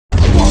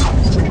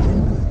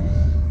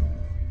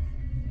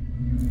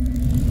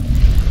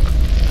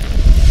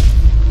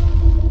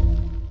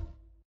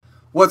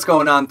What's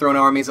going on, Throne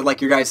Armies? I'd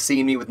like you guys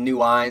seeing me with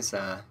new eyes.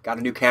 Got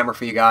a new camera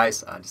for you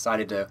guys. I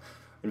decided to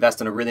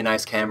invest in a really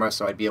nice camera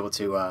so I'd be able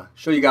to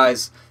show you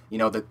guys,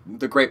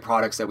 the great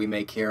products that we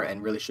make here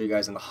and really show you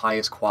guys in the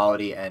highest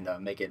quality and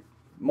make it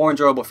more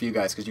enjoyable for you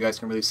guys because you guys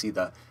can really see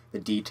the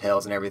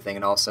details and everything,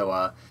 and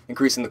also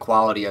increasing the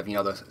quality of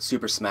the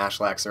Super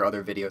Smash Lax or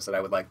other videos that I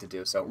would like to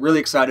do. So really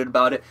excited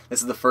about it.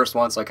 This is the first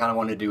one, so I kind of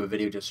wanted to do a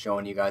video just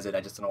showing you guys it.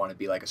 I just didn't want to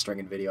be like a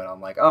stringing video and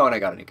I'm like, oh, and I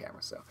got a new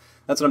camera. So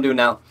that's what I'm doing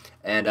now.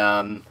 And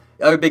the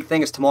other big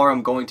thing is tomorrow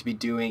I'm going to be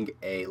doing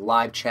a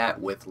live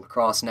chat with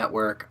Lacrosse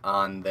Network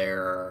on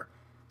their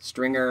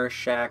Stringer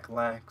Shack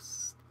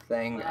Lax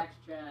thing. Lax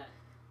Chat.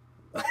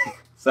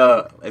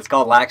 So it's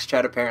called Lax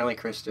Chat apparently.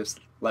 Chris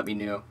just let me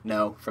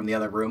know from the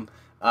other room.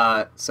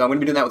 So I'm going to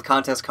be doing that with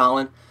Contest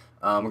Colin.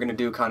 We're going to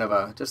do kind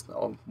of just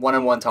a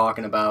one-on-one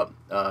talking about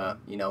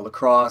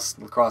Lacrosse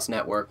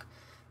Network,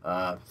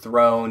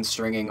 Throne,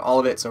 stringing, all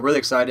of it. So really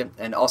excited.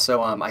 And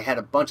also I had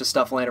a bunch of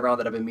stuff laying around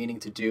that I've been meaning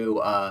to do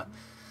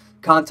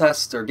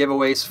contests or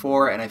giveaways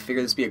for, and I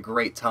figured this would be a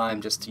great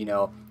time just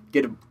to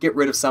get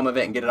rid of some of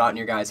it and get it out in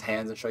your guys'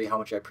 hands and show you how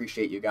much I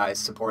appreciate you guys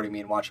supporting me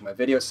and watching my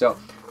videos. So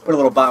put a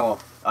little box.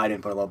 Well, I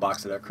didn't put a little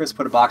box together. Chris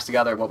put a box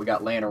together of what we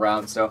got laying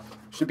around. So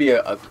should be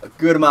a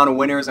good amount of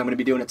winners. I'm going to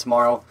be doing it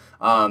tomorrow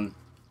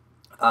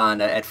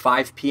at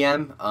 5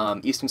 p.m.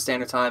 Eastern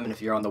Standard Time, and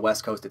if you're on the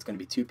West Coast, it's going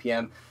to be 2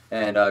 p.m.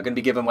 And going to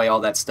be giving away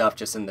all that stuff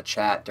just in the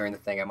chat during the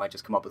thing. I might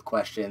just come up with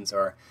questions,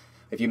 or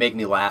if you make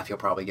me laugh, you'll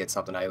probably get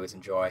something I always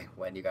enjoy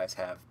when you guys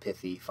have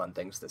pithy, fun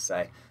things to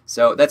say.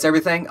 So that's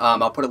everything.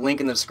 I'll put a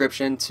link in the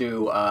description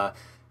to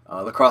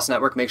Lacrosse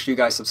Network. Make sure you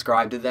guys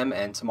subscribe to them.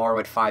 And tomorrow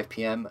at 5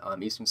 p.m.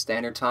 Eastern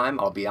Standard Time,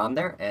 I'll be on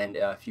there. And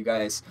if you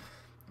guys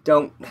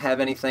don't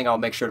have anything, I'll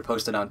make sure to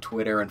post it on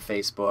Twitter and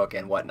Facebook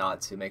and whatnot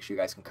to make sure you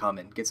guys can come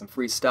and get some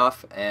free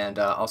stuff and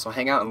also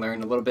hang out and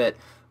learn a little bit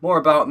more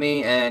about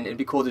me. And it'd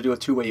be cool to do a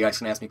two-way. You guys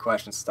can ask me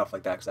questions and stuff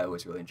like that because I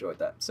always really enjoyed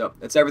that. So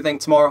that's everything.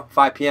 Tomorrow,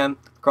 5 p.m.,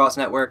 Cross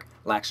Network,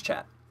 Lax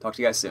Chat. Talk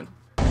to you guys soon.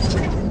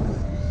 Black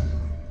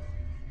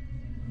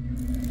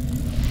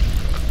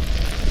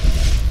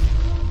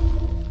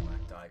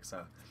Dyke, so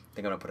I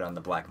think I'm going to put it on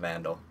the Black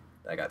Vandal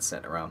that got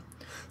sent around.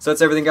 So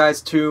that's everything,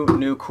 guys. 2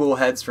 new cool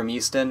heads from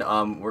Easton.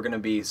 We're going to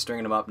be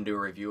stringing them up and do a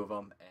review of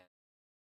them.